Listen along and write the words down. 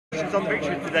congratulations on the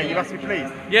victory today. You must be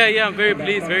pleased. Yeah, I'm very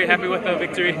pleased, very happy with the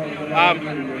victory.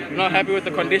 Not happy with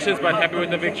the conditions, but happy with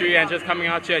the victory and just coming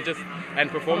out here and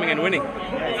performing and winning.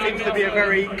 It seems to be a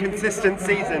very consistent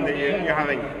season that you're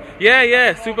having.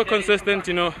 Yeah, super consistent.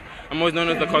 You know, I'm always known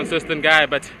as the consistent guy,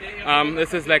 but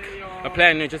this is like a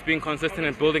plan, just being consistent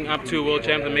and building up to world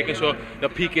champs and making sure the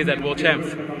peak is at world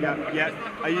champs. Yeah.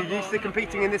 Are you used to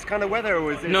competing in this kind of weather,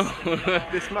 or is this, no?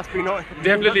 This must be not.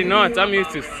 Definitely not. I'm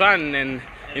used to sun and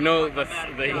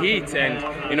the heat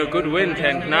and good wind,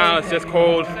 and now it's just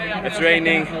cold, it's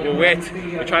raining, we're wet,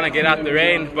 we're trying to get out the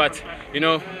rain, but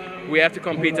we have to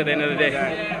compete at the end of the day.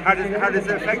 Yeah. How does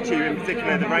it affect you, in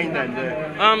particular the rain then?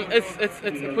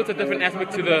 It puts a different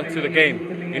aspect to the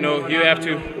game.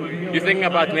 You're thinking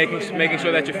about making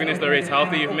sure that you finish the race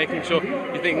healthy. You're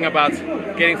thinking about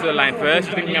getting to the line first.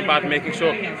 You're thinking about making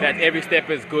sure that every step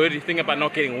is good. You're thinking about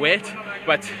not getting wet,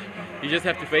 but you just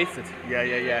have to face it.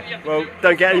 Yeah. Well,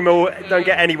 don't get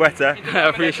any wetter. I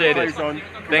appreciate it. Thank you.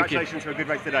 Congratulations for a good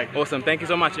race today. Awesome. Thank you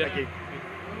so much. Thank you.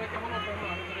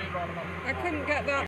 I couldn't get that.